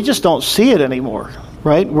out there. We just don't see it anymore,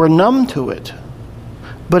 right? We're numb to it.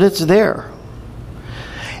 But it's there.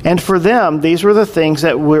 And for them, these were the things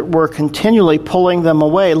that were continually pulling them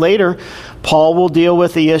away. Later, Paul will deal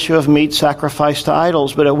with the issue of meat sacrificed to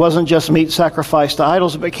idols, but it wasn't just meat sacrificed to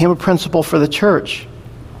idols, it became a principle for the church.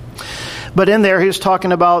 But in there, he was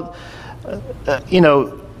talking about,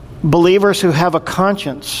 believers who have a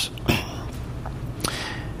conscience.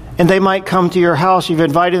 And they might come to your house, you've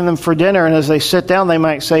invited them for dinner, and as they sit down, they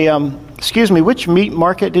might say, excuse me, which meat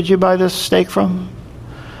market did you buy this steak from?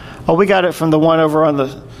 Oh, we got it from the one over on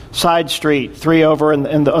the side street, 3 over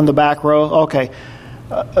on the back row. Okay.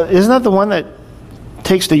 Isn't that the one that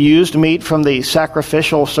takes the used meat from the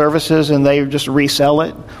sacrificial services and they just resell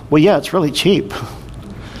it? Well, yeah, it's really cheap.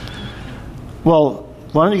 Well,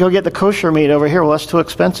 why don't you go get the kosher meat over here? Well, that's too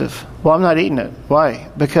expensive. Well, I'm not eating it. Why?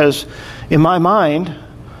 Because in my mind,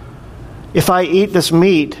 if I eat this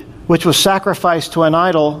meat, which was sacrificed to an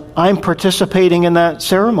idol, I'm participating in that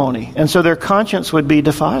ceremony. And so their conscience would be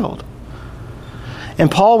defiled. And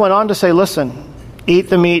Paul went on to say, listen, eat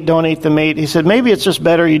the meat, don't eat the meat. He said, maybe it's just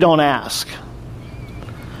better you don't ask.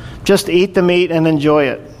 Just eat the meat and enjoy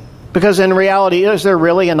it. Because in reality, is there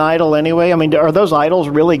really an idol anyway? I mean, are those idols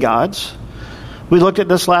really gods? We looked at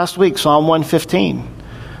this last week, Psalm 115.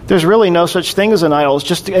 There's really no such thing as an idol. It's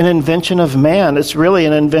just an invention of man. It's really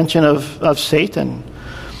an invention of Satan.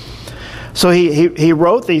 So he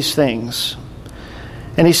wrote these things.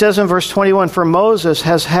 And he says in verse 21, for Moses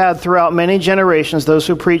has had throughout many generations those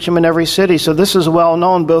who preach him in every city. So this is well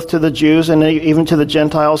known both to the Jews and even to the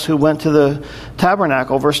Gentiles who went to the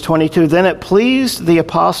tabernacle. Verse 22, then it pleased the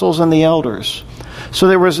apostles and the elders. So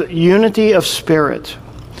there was unity of spirit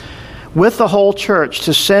with the whole church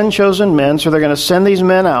to send chosen men. So they're going to send these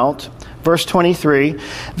men out. Verse 23,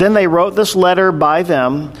 then they wrote this letter by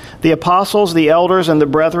them, the apostles, the elders, and the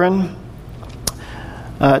brethren,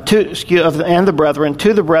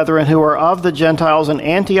 to the brethren who are of the Gentiles in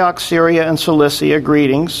Antioch, Syria, and Cilicia,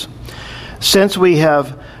 greetings. Since we have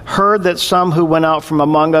heard that some who went out from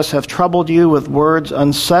among us have troubled you with words,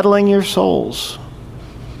 unsettling your souls.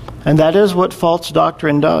 And that is what false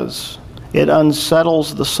doctrine does. It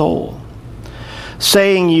unsettles the soul.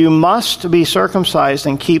 Saying you must be circumcised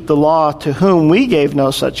and keep the law, to whom we gave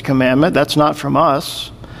no such commandment. That's not from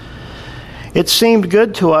us. It seemed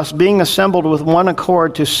good to us, being assembled with one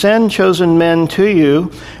accord, to send chosen men to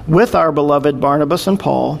you with our beloved Barnabas and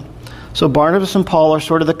Paul. So Barnabas and Paul are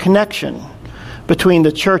sort of the connection between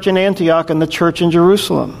the church in Antioch and the church in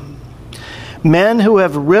Jerusalem. Men who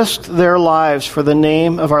have risked their lives for the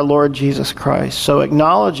name of our Lord Jesus Christ. So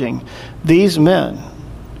acknowledging these men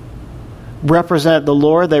represent the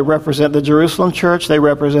Lord, they represent the Jerusalem church, they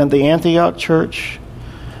represent the Antioch church.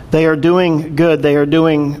 They are doing good. They are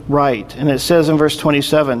doing right. And it says in verse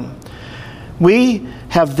 27, we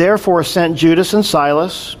have therefore sent Judas and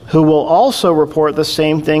Silas, who will also report the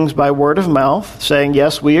same things by word of mouth, saying,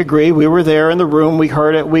 yes, we agree. We were there in the room. We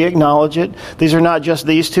heard it. We acknowledge it. These are not just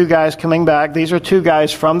these two guys coming back. These are two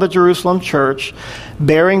guys from the Jerusalem church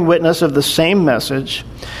bearing witness of the same message.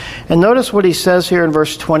 And notice what he says here in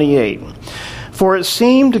verse 28. For it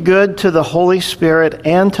seemed good to the Holy Spirit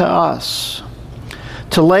and to us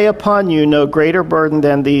to lay upon you no greater burden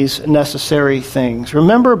than these necessary things.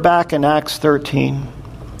 Remember back in Acts 13,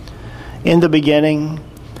 in the beginning,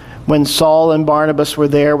 when Saul and Barnabas were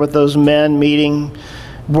there with those men meeting,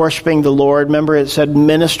 worshiping the Lord. Remember it said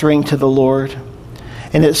ministering to the Lord.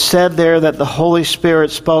 And it said there that the Holy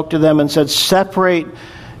Spirit spoke to them and said, separate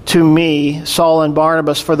to me Saul and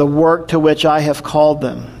Barnabas for the work to which I have called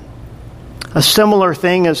them. A similar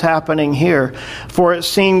thing is happening here. For it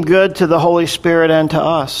seemed good to the Holy Spirit and to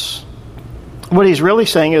us. What he's really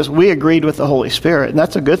saying is we agreed with the Holy Spirit. And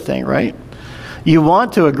that's a good thing, right? You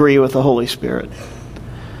want to agree with the Holy Spirit.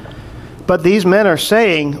 But these men are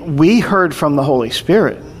saying we heard from the Holy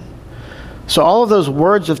Spirit. So all of those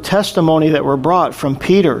words of testimony that were brought from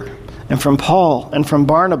Peter and from Paul and from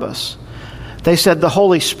Barnabas, they said the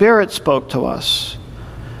Holy Spirit spoke to us.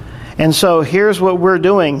 And so here's what we're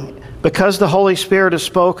doing. Because the Holy Spirit has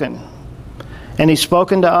spoken, and he's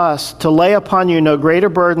spoken to us, to lay upon you no greater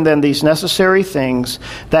burden than these necessary things,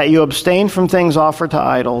 that you abstain from things offered to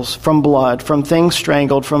idols, from blood, from things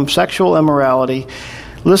strangled, from sexual immorality.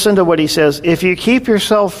 Listen to what he says. If you keep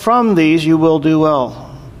yourself from these, you will do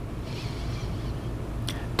well.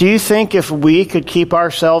 Do you think if we could keep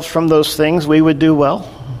ourselves from those things, we would do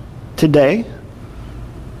well today?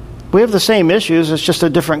 We have the same issues, it's just a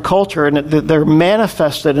different culture, and they're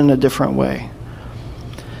manifested in a different way.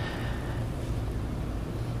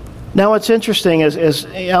 Now what's interesting is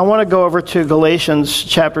I want to go over to Galatians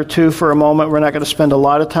chapter 2 for a moment. We're not going to spend a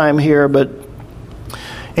lot of time here, but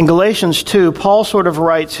in Galatians 2, Paul sort of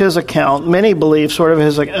writes his account, many believe sort of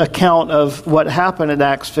his account of what happened in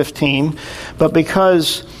Acts 15, but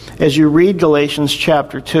because as you read Galatians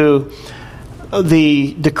chapter 2,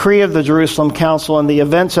 the decree of the Jerusalem Council and the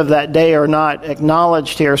events of that day are not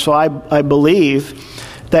acknowledged here, so I believe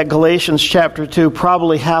that Galatians chapter 2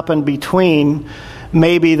 probably happened between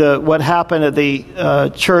maybe what happened at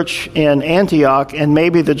the church in Antioch and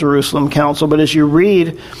maybe the Jerusalem Council. But as you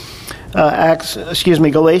read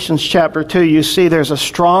Galatians chapter 2, you see there's a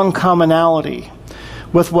strong commonality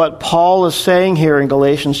with what Paul is saying here in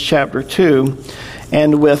Galatians chapter 2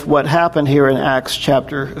 and with what happened here in Acts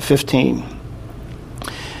chapter 15.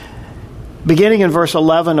 Beginning in verse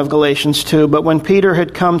 11 of Galatians 2, "But when Peter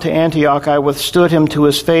had come to Antioch, I withstood him to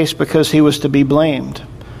his face because he was to be blamed."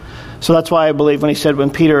 So that's why I believe when he said when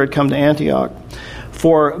Peter had come to Antioch.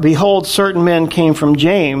 "For behold, certain men came from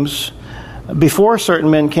James. Before certain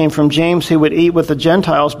men came from James, he would eat with the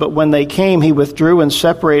Gentiles, but when they came, he withdrew and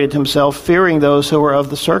separated himself, fearing those who were of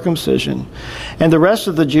the circumcision. And the rest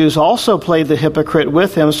of the Jews also played the hypocrite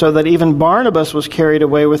with him, so that even Barnabas was carried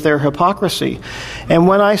away with their hypocrisy. And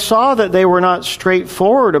when I saw that they were not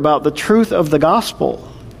straightforward about the truth of the gospel,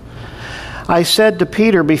 I said to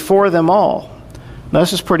Peter before them all," now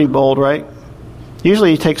this is pretty bold, right?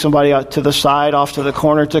 Usually you take somebody out to the side, off to the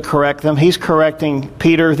corner to correct them. He's correcting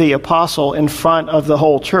Peter the apostle in front of the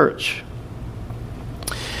whole church.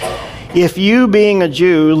 "If you, being a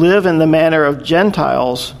Jew, live in the manner of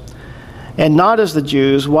Gentiles and not as the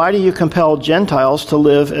Jews, why do you compel Gentiles to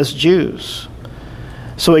live as Jews?"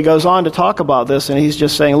 So he goes on to talk about this, and he's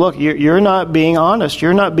just saying, look, you're not being honest.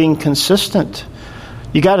 You're not being consistent.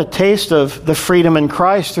 You got a taste of the freedom in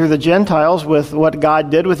Christ through the Gentiles with what God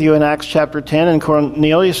did with you in Acts chapter 10 and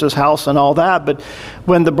Cornelius' house and all that. But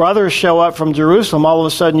when the brothers show up from Jerusalem, all of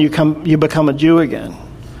a sudden you become a Jew again.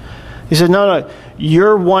 He said, no,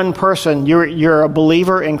 you're one person. You're a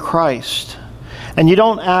believer in Christ. And you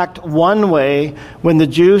don't act one way when the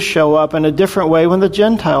Jews show up and a different way when the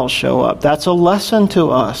Gentiles show up. That's a lesson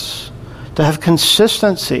to us, to have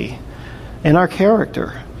consistency in our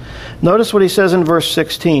character. Notice what he says in verse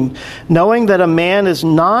 16. "Knowing that a man is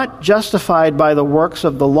not justified by the works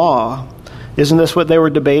of the law," isn't this what they were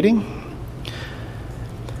debating?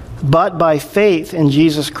 "But by faith in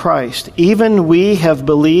Jesus Christ. Even we have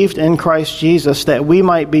believed in Christ Jesus, that we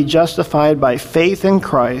might be justified by faith in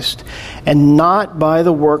Christ, and not by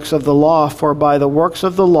the works of the law. For by the works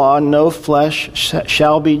of the law no flesh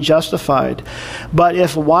shall be justified. But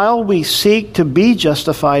if while we seek to be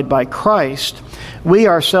justified by Christ, we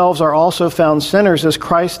ourselves are also found sinners, is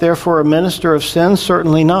Christ therefore a minister of sin?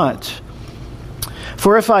 Certainly not.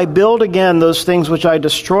 For if I build again those things which I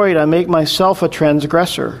destroyed, I make myself a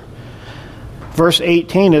transgressor." Verse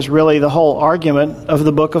 18 is really the whole argument of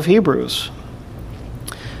the book of Hebrews.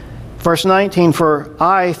 Verse 19, "For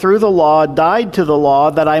I, through the law, died to the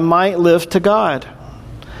law that I might live to God.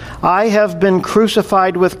 I have been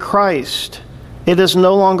crucified with Christ. It is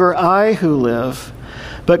no longer I who live,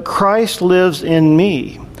 but Christ lives in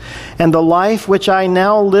me. And the life which I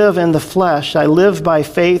now live in the flesh, I live by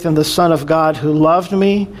faith in the Son of God who loved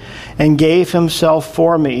me and gave himself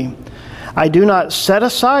for me. I do not set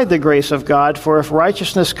aside the grace of God, for if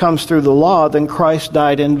righteousness comes through the law, then Christ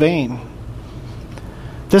died in vain."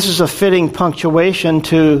 This is a fitting punctuation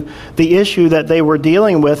to the issue that they were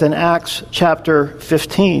dealing with in Acts chapter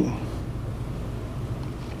 15.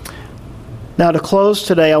 Now to close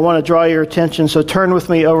today, I want to draw your attention, so turn with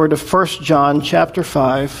me over to 1 John chapter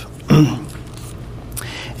 5.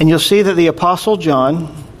 And you'll see that the Apostle John,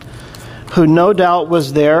 who no doubt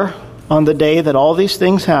was there on the day that all these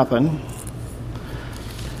things happened,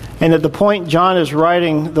 and at the point John is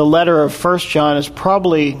writing the letter of 1 John is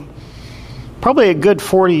probably a good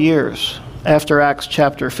 40 years after Acts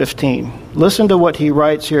chapter 15. Listen to what he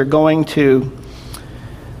writes here, going to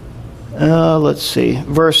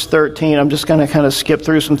verse 13. I'm just going to kind of skip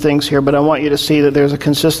through some things here, but I want you to see that there's a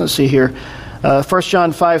consistency here. 1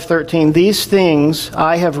 John 5:13, "These things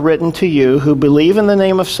I have written to you who believe in the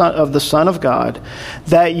name of the Son of God,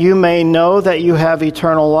 that you may know that you have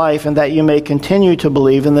eternal life, and that you may continue to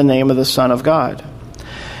believe in the name of the Son of God."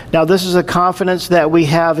 Now this is a confidence that we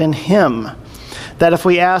have in him, that if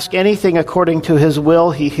we ask anything according to his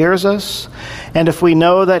will, he hears us. And if we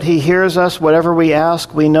know that he hears us, whatever we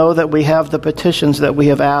ask, we know that we have the petitions that we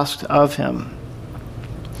have asked of him.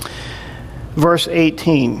 Verse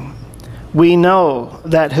 18, We know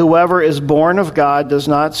that whoever is born of God does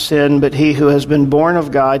not sin, but he who has been born of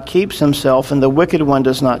God keeps himself, and the wicked one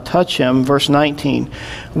does not touch him. Verse 19,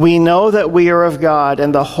 we know that we are of God,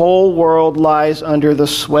 and the whole world lies under the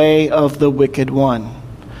sway of the wicked one.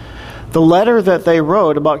 The letter that they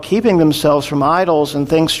wrote about keeping themselves from idols and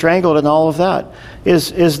things strangled and all of that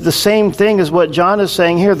is the same thing as what John is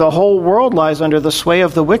saying here. The whole world lies under the sway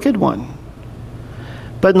of the wicked one.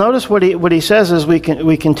 But notice what he says as we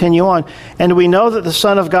continue on. And we know that the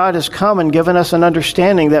Son of God has come and given us an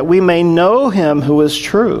understanding that we may know him who is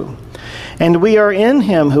true. And we are in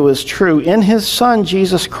him who is true, in his Son,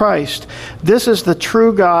 Jesus Christ. This is the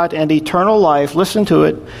true God and eternal life. Listen to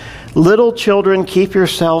it. Little children, keep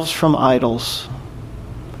yourselves from idols.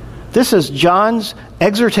 This is John's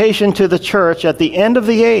exhortation to the church at the end of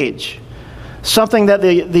the age. Something that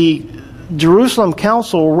the Jerusalem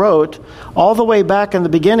Council wrote all the way back in the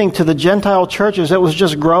beginning to the Gentile churches. It was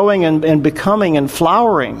just growing and becoming and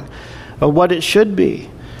flowering of what it should be.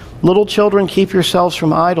 Little children, keep yourselves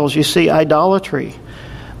from idols. You see, idolatry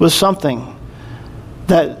was something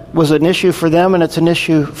that was an issue for them, and it's an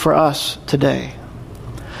issue for us today.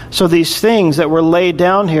 So these things that were laid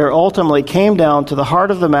down here ultimately came down to the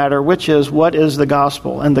heart of the matter, which is, what is the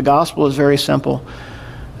gospel? And the gospel is very simple.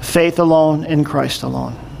 Faith alone in Christ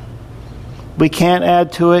alone. We can't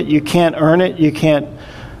add to it. You can't earn it. You can't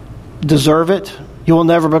deserve it. You will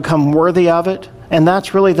never become worthy of it. And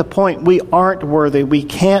that's really the point. We aren't worthy. We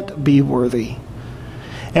can't be worthy.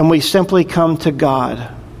 And we simply come to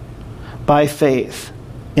God by faith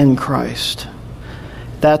in Christ.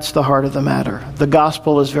 That's the heart of the matter. The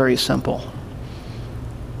gospel is very simple.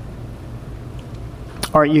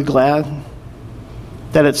 Aren't you glad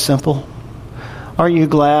that it's simple? Aren't you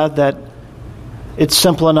glad that it's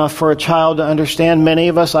simple enough for a child to understand? Many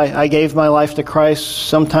of us, I gave my life to Christ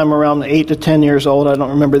sometime around 8 to 10 years old. I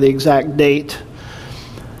don't remember the exact date.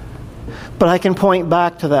 But I can point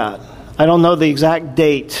back to that. I don't know the exact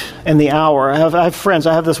date and the hour. I have friends.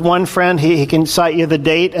 I have this one friend, he can cite you the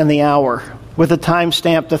date and the hour with a time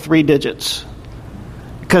stamp to 3 digits.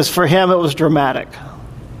 Because for him it was dramatic.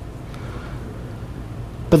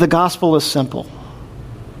 But the gospel is simple.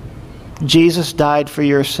 Jesus died for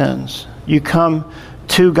your sins. You come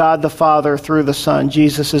to God the Father through the Son.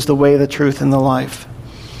 Jesus is the way, the truth, and the life.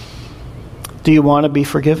 Do you want to be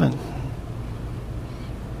forgiven?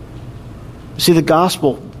 See, the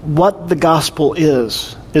gospel, what the gospel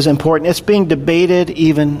is important. It's being debated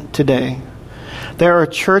even today. There are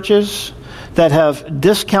churches that have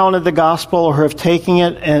discounted the gospel or have taken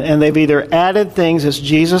it and they've either added things as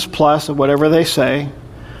Jesus plus or whatever they say,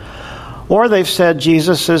 or they've said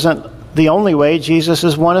Jesus isn't the only way, Jesus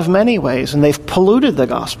is one of many ways, and they've polluted the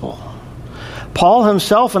gospel. Paul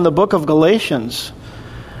himself in the book of Galatians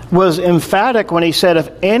was emphatic when he said,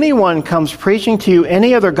 if anyone comes preaching to you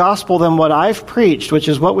any other gospel than what I've preached, which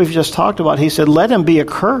is what we've just talked about, he said, let him be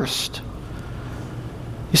accursed.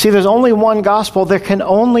 You see, there's only one gospel. There can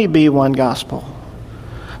only be one gospel.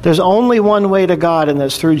 There's only one way to God, and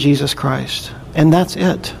that's through Jesus Christ. And that's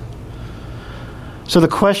it. So the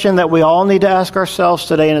question that we all need to ask ourselves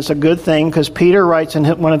today, and it's a good thing, because Peter writes in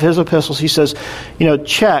one of his epistles, he says,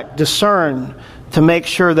 check, discern, to make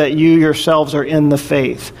sure that you yourselves are in the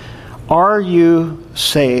faith. Are you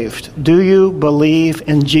saved? Do you believe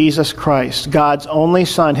in Jesus Christ, God's only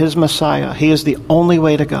Son, his Messiah? He is the only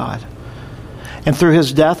way to God. And through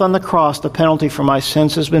his death on the cross, the penalty for my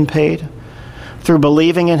sins has been paid. Through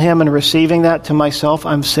believing in him and receiving that to myself,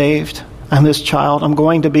 I'm saved. I'm his child. I'm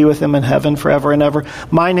going to be with him in heaven forever and ever.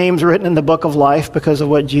 My name's written in the book of life because of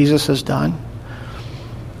what Jesus has done.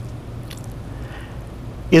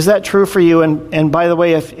 Is that true for you? And by the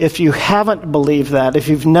way, if you haven't believed that, if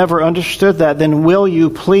you've never understood that, then will you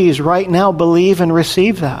please right now believe and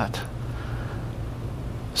receive that?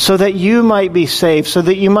 So that you might be saved, so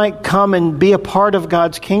that you might come and be a part of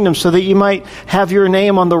God's kingdom, so that you might have your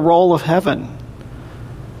name on the roll of heaven.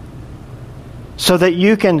 So that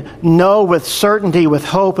you can know with certainty, with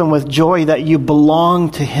hope, and with joy that you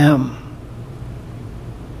belong to him.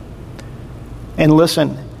 And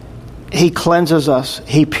listen, he cleanses us.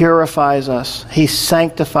 He purifies us. He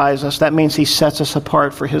sanctifies us. That means he sets us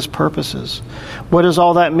apart for his purposes. What does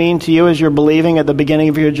all that mean to you as you're believing at the beginning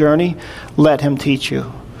of your journey? Let him teach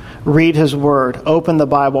you. Read his word. Open the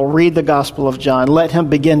Bible. Read the Gospel of John. Let him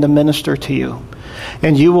begin to minister to you.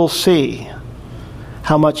 And you will see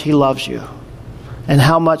how much he loves you and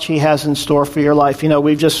how much he has in store for your life.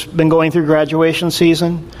 We've just been going through graduation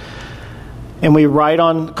season. And we write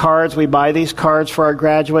on cards, we buy these cards for our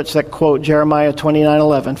graduates that quote Jeremiah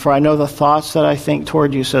 29:11. For I know the thoughts that I think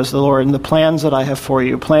toward you, says the Lord, and the plans that I have for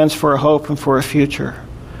you, plans for a hope and for a future.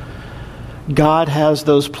 God has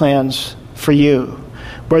those plans for you,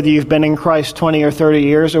 whether you've been in Christ 20 or 30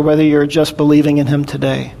 years or whether you're just believing in him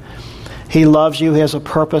today. He loves you. He has a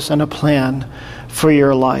purpose and a plan for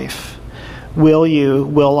your life. Will you,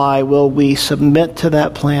 will I, will we submit to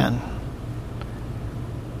that plan?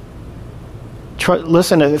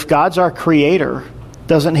 Listen, if God's our creator,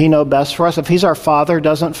 doesn't he know best for us? If he's our Father,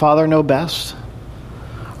 doesn't Father know best?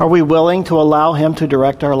 Are we willing to allow him to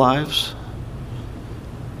direct our lives?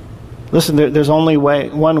 Listen, there's only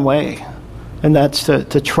one way, and that's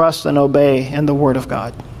to trust and obey in the Word of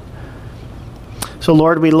God. So,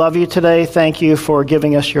 Lord, we love you today. Thank you for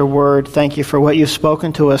giving us your word. Thank you for what you've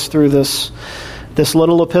spoken to us through this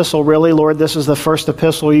little epistle. Really, Lord, this is the first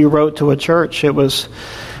epistle you wrote to a church. It was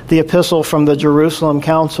the epistle from the Jerusalem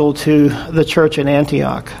Council to the church in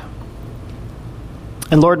Antioch.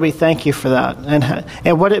 And Lord, we thank you for that.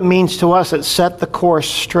 And what it means to us, it set the course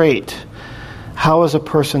straight. How is a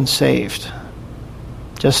person saved?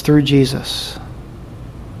 Just through Jesus.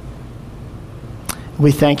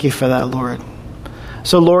 We thank you for that, Lord.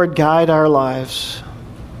 So, Lord, guide our lives.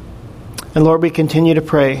 And, Lord, we continue to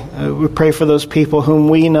pray. We pray for those people whom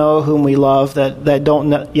we know, whom we love, that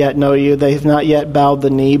don't yet know you. They have not yet bowed the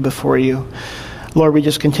knee before you. Lord, we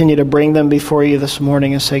just continue to bring them before you this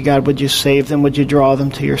morning and say, God, would you save them? Would you draw them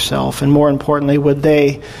to yourself? And more importantly, would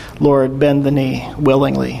they, Lord, bend the knee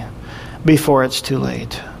willingly before it's too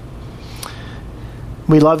late?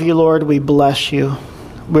 We love you, Lord. We bless you.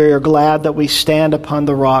 We are glad that we stand upon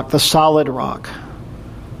the rock, the solid rock,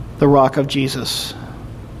 the rock of Jesus.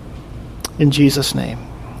 In Jesus' name,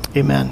 amen.